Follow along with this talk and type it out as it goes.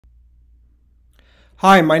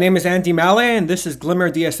Hi, my name is Andy Mallet, and this is Glimmer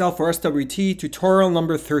DSL for SWT tutorial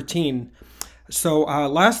number 13. So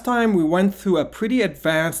last time we went through a pretty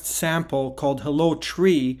advanced sample called Hello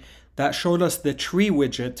Tree that showed us the tree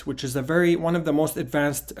widget, which is one of the most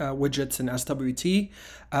advanced widgets in SWT.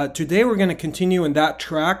 Today we're going to continue in that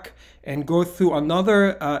track and go through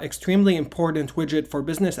another extremely important widget for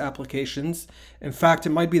business applications. In fact, it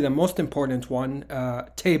might be the most important one,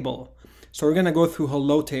 table. So we're going to go through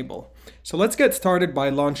Hello Table. So let's get started by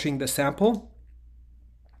launching the sample.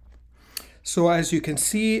 So as you can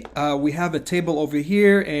see, we have a table over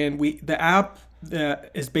here, and the app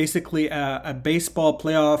is basically a baseball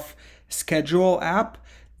playoff schedule app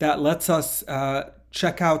that lets us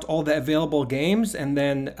check out all the available games and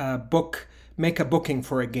then make a booking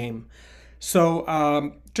for a game.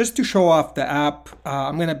 So just to show off the app,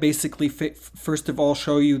 I'm going to basically first of all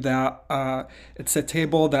show you that it's a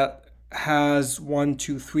table that has 1,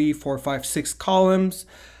 2, 3, 4, 5, 6 columns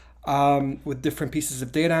with different pieces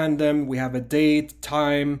of data in them. We have a date,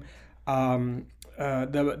 time,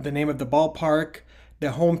 the name of the ballpark,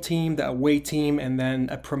 the home team, the away team, and then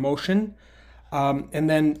a promotion. And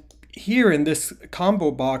then here in this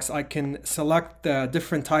combo box, I can select the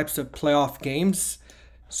different types of playoff games.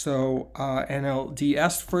 So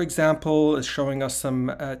NLDS, for example, is showing us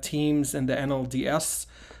some teams in the NLDS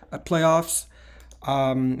playoffs.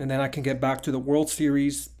 And then I can get back to the World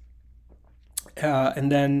Series.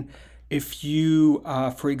 And then if you,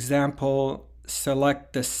 for example,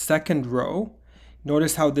 select the second row,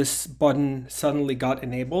 notice how this button suddenly got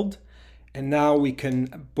enabled. And now we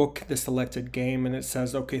can book the selected game, and it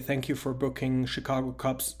says, okay, thank you for booking Chicago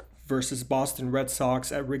Cubs versus Boston Red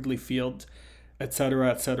Sox at Wrigley Field,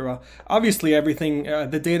 etc., etc. Obviously, everything,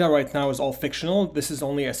 the data right now is all fictional. This is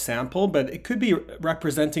only a sample, but it could be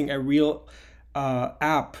representing a real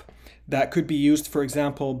app that could be used, for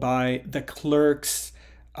example, by the clerks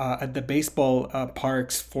at the baseball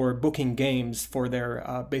parks for booking games for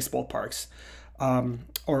their baseball parks,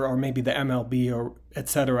 or maybe the MLB or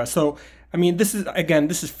etc. So, I mean, this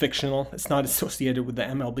is fictional. It's not associated with the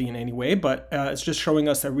MLB in any way, but it's just showing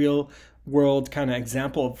us a real world kind of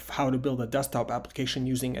example of how to build a desktop application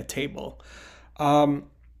using a table.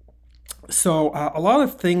 So a lot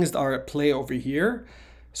of things are at play over here.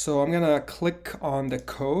 So I'm going to click on the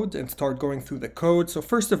code and start going through the code. So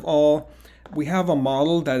first of all, we have a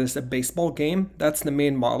model that is a baseball game. That's the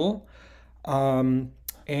main model.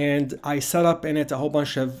 And I set up in it a whole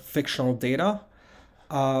bunch of fictional data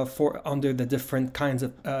under the different kinds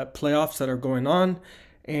of playoffs that are going on.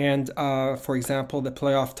 And for example, the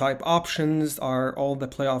playoff type options are all the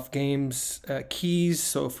playoff games keys.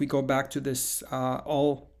 So if we go back to this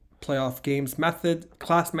all playoff games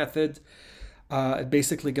class method, it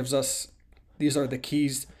basically gives us, these are the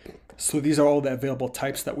keys. So these are all the available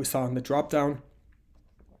types that we saw in the dropdown.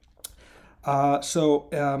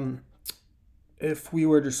 If we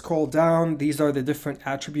were to scroll down, these are the different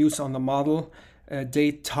attributes on the model: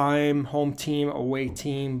 date, time, home team, away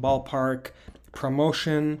team, ballpark,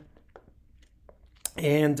 promotion.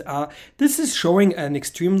 And this is showing an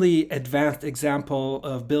extremely advanced example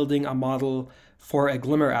of building a model for a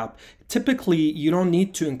Glimmer app. Typically, you don't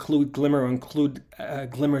need to include Glimmer or include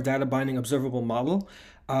Glimmer data binding observable model.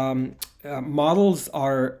 Models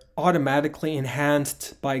are automatically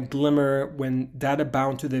enhanced by Glimmer when data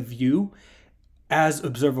bound to the view as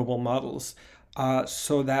observable models,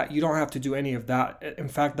 so that you don't have to do any of that. In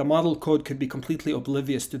fact, the model code could be completely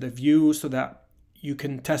oblivious to the view, so that you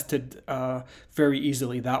can test it very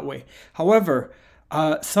easily that way. However,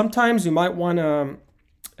 sometimes you might want to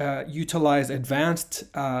utilize advanced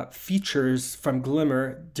features from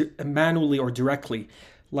Glimmer manually or directly.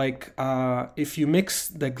 Like if you mix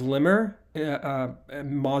the Glimmer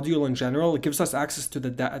module in general, it gives us access to the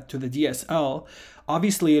DSL.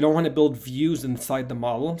 Obviously, you don't want to build views inside the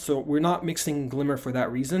model, so we're not mixing Glimmer for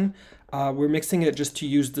that reason. We're mixing it just to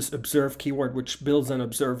use this observe keyword, which builds an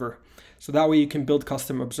observer. So that way you can build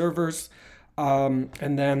custom observers. And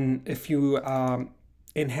then if you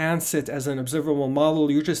enhance it as an observable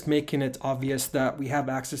model, you're just making it obvious that we have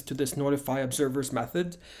access to this notify observers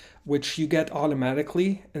method, which you get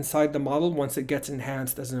automatically inside the model once it gets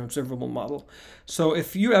enhanced as an observable model. So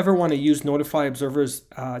if you ever want to use notify observers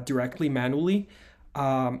directly manually,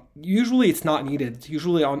 usually it's not needed.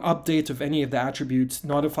 Usually on update of any of the attributes,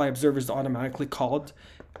 notify observers is automatically called.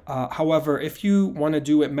 However, if you want to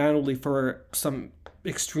do it manually for some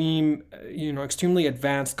extremely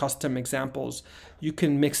advanced custom examples, you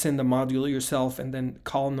can mix in the module yourself and then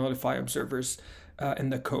call notify observers in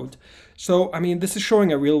the code. So, I mean, this is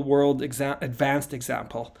showing a real world advanced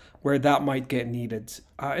example where that might get needed.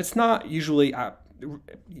 It's not usually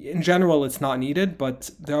in general, it's not needed,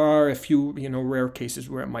 but there are a few, rare cases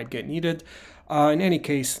where it might get needed. In any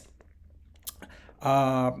case, we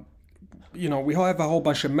have a whole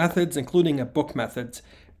bunch of methods, including a book method.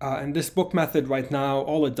 And this book method right now,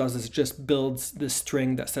 all it does is just builds this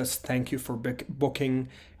string that says thank you for booking,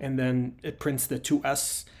 and then it prints the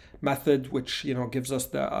 2s method, which gives us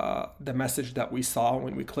the message that we saw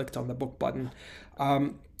when we clicked on the book button.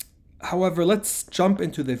 However, let's jump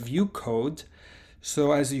into the view code.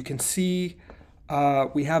 So as you can see,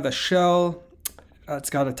 we have a shell. It's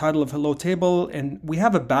got a title of hello table, and we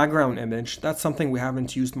have a background image. That's something we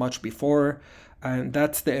haven't used much before, and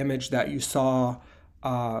that's the image that you saw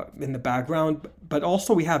in the background. But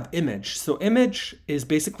also we have image. So image is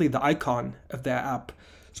basically the icon of the app.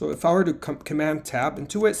 So if I were to command tab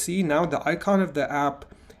into it, see now the icon of the app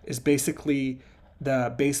is basically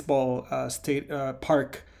the baseball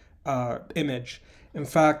park image. In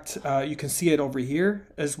fact, you can see it over here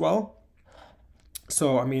as well.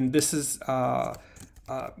 So I mean, this is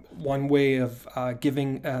one way of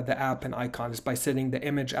giving the app an icon, is by setting the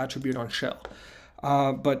image attribute on shell.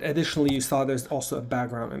 But additionally, you saw there's also a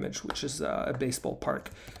background image, which is a baseball park.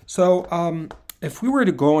 So if we were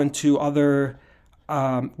to go into other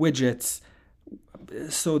widgets,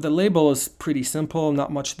 so the label is pretty simple,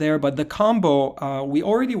 not much there, but the combo, we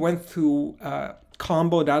already went through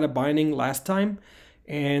combo data binding last time,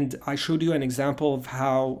 and I showed you an example of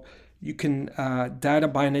how you can data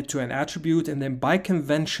bind it to an attribute, and then by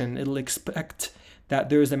convention, it'll expect that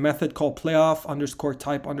there is a method called playoff underscore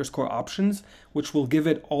type underscore options, which will give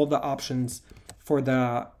it all the options for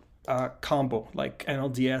the combo, like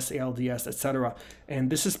NLDS, ALDS, etc. And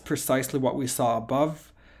this is precisely what we saw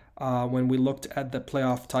above when we looked at the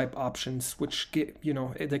playoff type options, which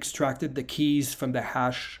it extracted the keys from the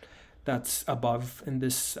hash that's above in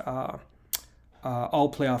this all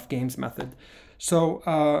playoff games method.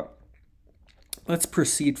 So let's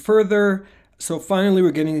proceed further. So finally,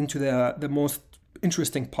 we're getting into the most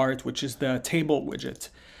interesting part, which is the table widget.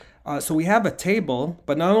 So we have a table,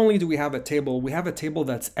 but not only do we have a table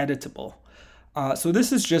that's editable. So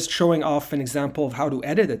this is just showing off an example of how to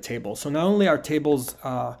edit a table. So not only are tables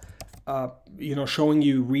showing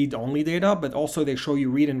you read-only data, but also they show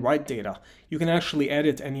you read and write data. You can actually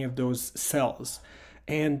edit any of those cells.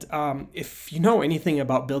 And if you know anything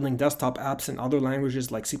about building desktop apps in other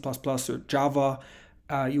languages like C++ or Java,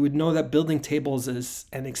 you would know that building tables is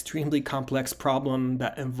an extremely complex problem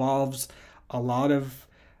that involves a lot of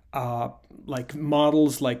like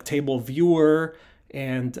models like table viewer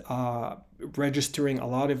and registering a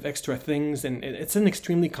lot of extra things, and it's an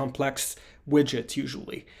extremely complex widget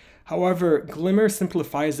usually. However, Glimmer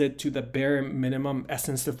simplifies it to the bare minimum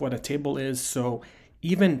essence of what a table is, so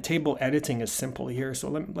even table editing is simple here. So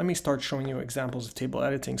let me start showing you examples of table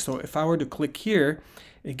editing. So if I were to click here,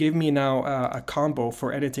 it gave me now a combo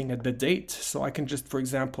for editing the date. So I can just, for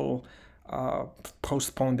example,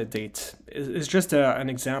 postpone the date. It's just an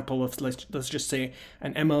example of, let's just say,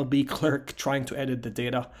 an MLB clerk trying to edit the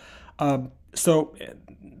data. So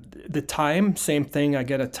the time, same thing. I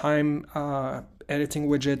get a time editing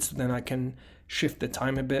widget, so then I can shift the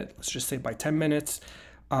time a bit. Let's just say by 10 minutes.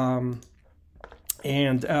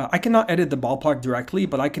 And I cannot edit the ballpark directly,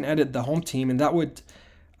 but I can edit the home team, and that would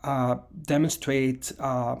demonstrate,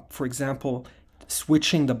 for example,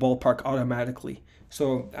 switching the ballpark automatically.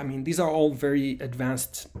 So, I mean, these are all very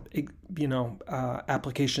advanced,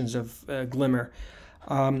 applications of Glimmer.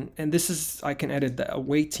 And this is, I can edit the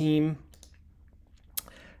away team,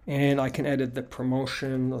 and I can edit the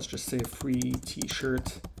promotion. Let's just say a free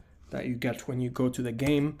t-shirt that you get when you go to the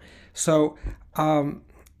game. So,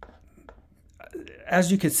 as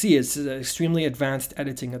you can see, it's extremely advanced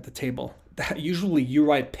editing at the table. Usually you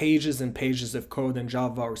write pages and pages of code in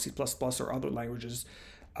Java or C++ or other languages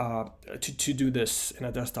to do this in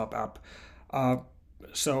a desktop app.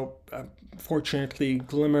 Fortunately,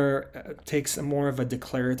 Glimmer takes a more of a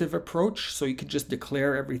declarative approach, so you could just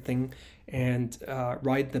declare everything and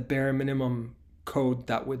write the bare minimum code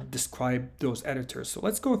that would describe those editors. So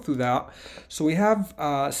let's go through that. So we have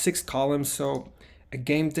 6 columns, so a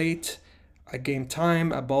game date, a game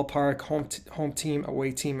time, a ballpark, home team,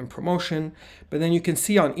 away team, and promotion. But then you can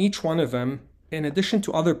see on each one of them, in addition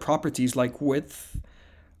to other properties like width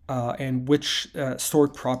and which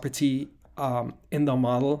sort property in the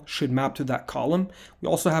model should map to that column, we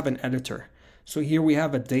also have an editor. So here we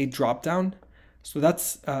have a date dropdown. So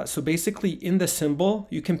that's so basically in the symbol,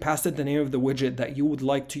 you can pass it the name of the widget that you would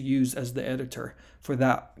like to use as the editor for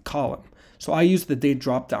that column. So I use the date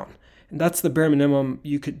dropdown, and that's the bare minimum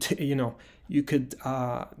you could, you could,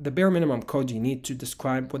 the bare minimum code you need to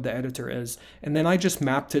describe what the editor is. And then I just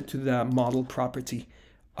mapped it to the model property,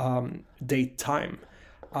 date time.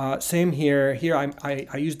 Same here. Here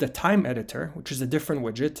I used the time editor, which is a different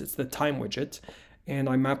widget. It's the time widget. And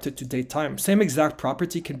I mapped it to date time. Same exact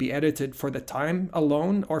property can be edited for the time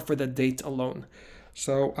alone or for the date alone.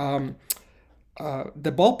 So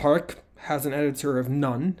the ballpark has an editor of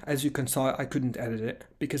none. As you can see, I couldn't edit it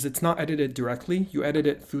because it's not edited directly. You edit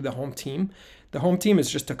it through the home team. The home team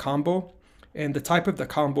is just a combo, and the type of the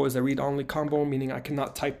combo is a read-only combo, meaning I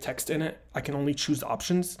cannot type text in it. I can only choose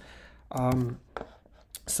options.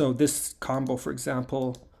 So this combo, for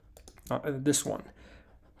example, this one,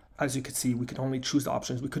 as you can see, we could only choose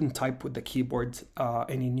options. We couldn't type with the keyboard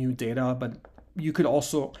any new data, but you could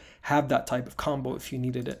also have that type of combo if you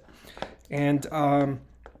needed it. And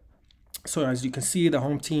so as you can see, the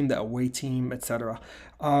home team, the away team, etc.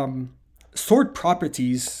 Sort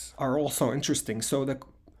properties are also interesting.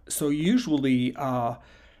 So usually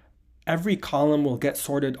every column will get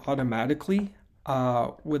sorted automatically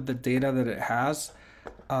with the data that it has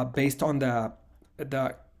based on the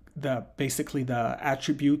basically the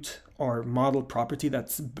attribute or model property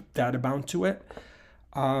that's data bound to it.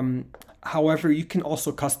 However, you can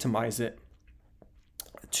also customize it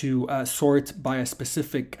to sort by a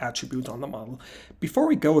specific attribute on the model. Before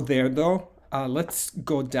we go there though, let's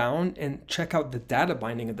go down and check out the data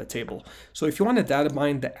binding of the table. So if you want to data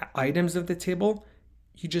bind the items of the table,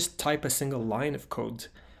 you just type a single line of code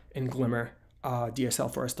in Glimmer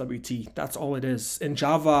DSL for SWT. That's all it is. In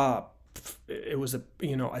Java, it was a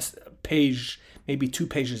page, maybe 2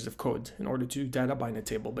 pages of code in order to data bind a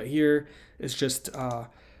table. But here it's just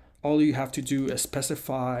all you have to do is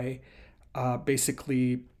specify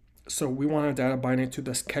basically. So we want to data bind it to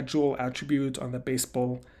the schedule attribute on the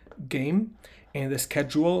baseball game, and the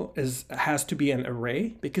schedule has to be an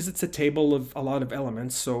array because it's a table of a lot of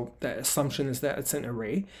elements. So the assumption is that it's an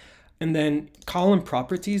array. And then column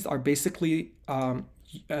properties are basically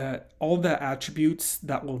all the attributes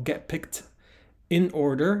that will get picked in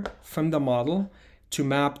order from the model to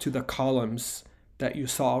map to the columns that you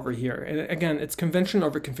saw over here. And again, it's convention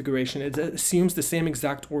over configuration. It assumes the same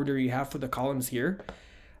exact order you have for the columns here,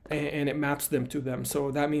 and it maps them to them.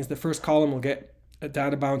 So that means the first column will get a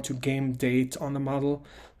data bound to game date on the model.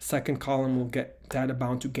 Second column will get data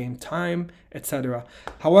bound to game time, etc.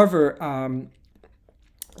 However,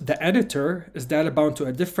 the editor is data bound to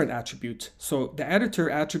a different attribute. So the editor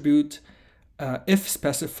attribute, if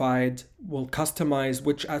specified, will customize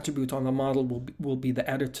which attribute on the model will be the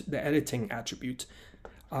editing attribute.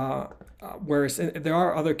 Whereas there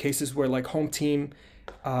are other cases where, like home team,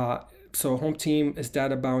 so home team is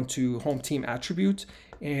data bound to home team attribute,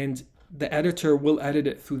 and the editor will edit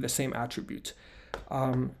it through the same attribute.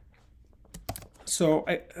 So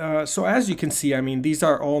as you can see, I mean, these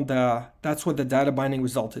are all that's what the data binding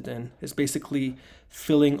resulted in, is basically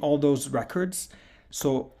filling all those records.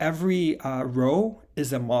 So every row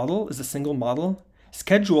is a model, is a single model.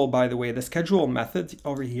 Schedule, by the way, the schedule method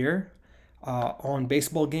over here on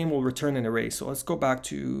baseball game will return an array. So let's go back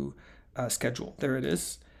to schedule. There it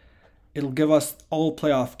is. It'll give us all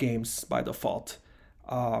playoff games by default,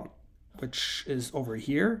 which is over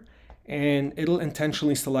here. And it'll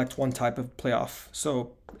intentionally select one type of playoff.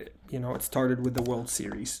 So, it started with the World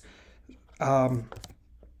Series.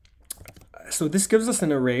 So this gives us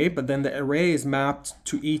an array, but then the array is mapped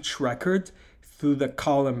to each record through the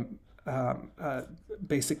column,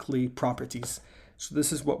 basically properties. So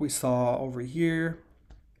this is what we saw over here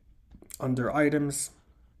under items,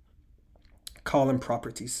 column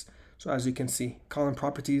properties. So as you can see, column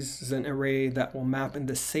properties is an array that will map in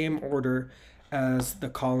the same order as the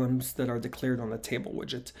columns that are declared on the table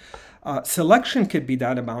widget. Selection could be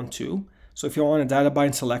data bound too. So if you want a data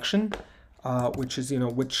bind selection, which is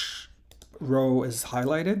which row is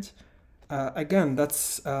highlighted, again,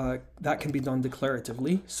 that can be done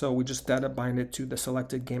declaratively. So we just data bind it to the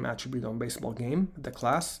selected game attribute on baseball game, the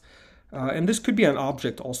class. And this could be an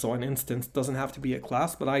object also, an instance. Doesn't have to be a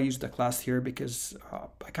class, but I used a class here because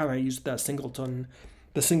I kind of used the singleton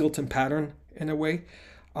pattern in a way.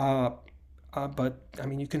 But I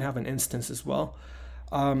mean, you can have an instance as well.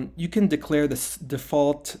 You can declare this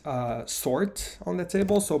default sort on the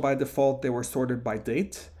table. So by default, they were sorted by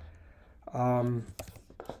date. And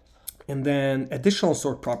then additional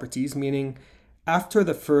sort properties, meaning after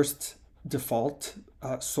the first default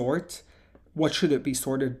sort, what should it be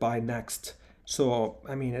sorted by next? So,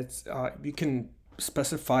 I mean, it's you can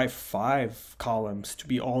specify 5 columns to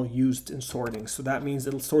be all used in sorting. So that means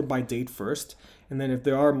it'll sort by date first, And then if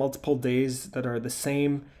there are multiple days that are the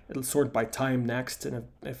same, it'll sort by time next. And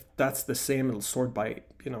if that's the same, it'll sort by,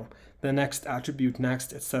 the next attribute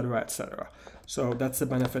next, etc., etc. So that's the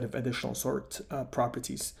benefit of additional sort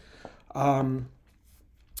properties.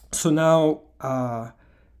 So now,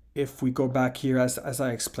 if we go back here, as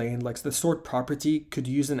I explained, like the sort property could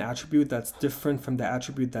use an attribute that's different from the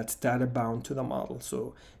attribute that's data bound to the model.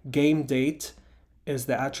 So game date is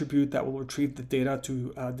the attribute that will retrieve the data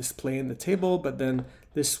to display in the table, but then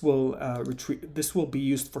this will be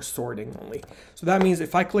used for sorting only. So that means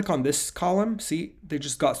if I click on this column, see, they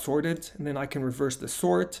just got sorted, and then I can reverse the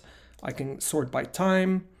sort. I can sort by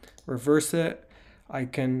time, reverse it. I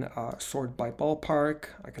can sort by ballpark.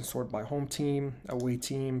 I can sort by home team, away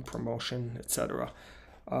team, promotion, etc.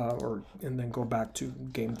 And then go back to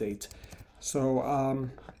game date.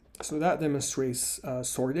 So so that demonstrates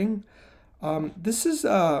sorting. Here's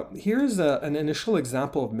an initial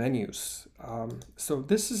example of menus. So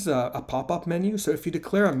this is a pop-up menu. So if you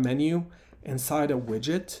declare a menu inside a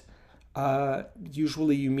widget,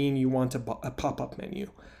 usually you mean you want a pop-up menu.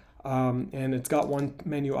 And it's got one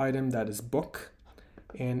menu item that is book.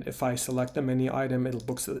 And if I select the menu item, it'll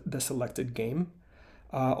book the selected game.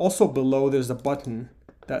 Also below, there's a button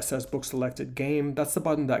that says book selected game. That's the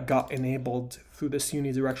button that got enabled through this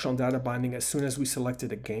unidirectional data binding as soon as we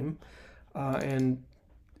selected a game. And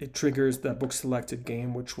it triggers the book selected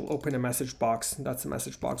game, which will open a message box. That's the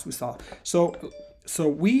message box we saw. So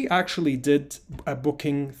we actually did a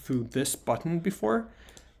booking through this button before,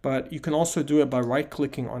 but you can also do it by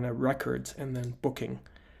right-clicking on a record and then booking.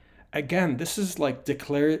 Again, this is like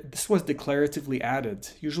this was declaratively added.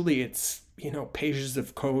 Usually it's, pages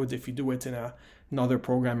of code if you do it in another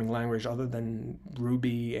programming language other than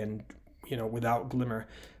Ruby and, without Glimmer.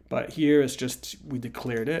 But here it's just, we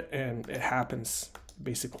declared it and it happens.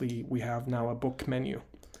 Basically, we have now a book menu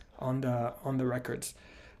on the records.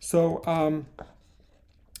 So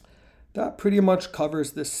that pretty much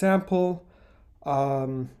covers this sample.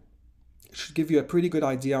 It should give you a pretty good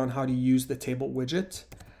idea on how to use the table widget.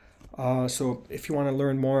 So if you want to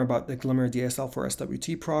learn more about the Glimmer DSL for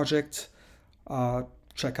SWT project,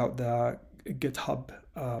 check out the GitHub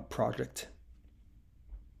project.